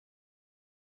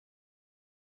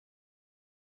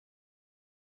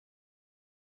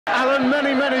Alan,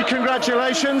 many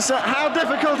congratulations. How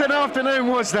difficult an afternoon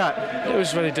was that? It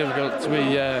was very difficult.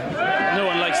 No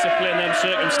one likes to play in them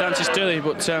circumstances, do they?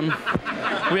 But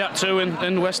we had to,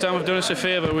 and West Ham have done us a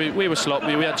favour. We were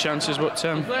sloppy, we had chances, but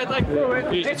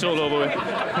it's all over with.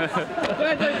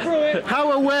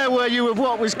 How aware were you of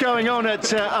what was going on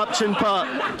at Upton Park?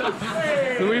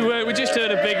 We just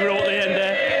heard a big roar at the end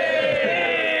there.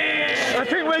 I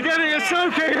think we're getting a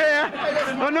soaking here.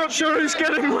 I'm not sure who's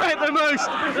getting wet the most,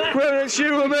 whether it's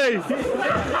you or me.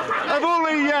 Of all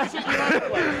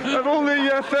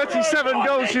the 37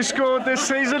 goals you scored this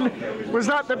season, was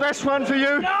that the best one for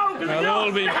you? They'll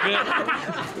all be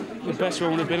the best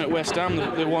one would have been at West Ham, the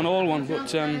 1-1 one, but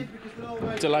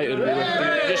delighted we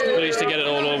were. Just pleased to get it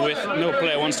all over with. No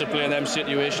player wants to play in them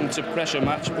situations. It's a pressure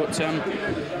match, but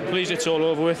pleased it's all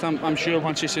over with. I'm sure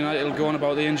Manchester United will go on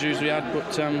about the injuries we had,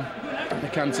 but the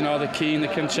Cantona, the Keane, the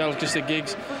Cancel, just the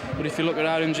gigs. But if you look at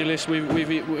our injury list,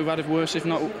 we've had it worse, if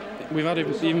not. We've had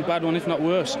an even bad one, if not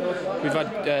worse. We've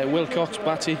had Wilcox,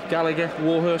 Batty, Gallagher,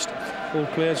 Warhurst, all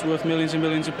players worth millions and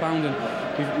millions of pounds, and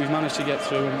we've managed to get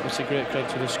through, and it's a great credit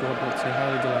to the squad, but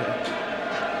highly delighted.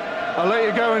 I'll let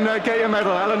you go and get your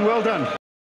medal, Alan. Well done.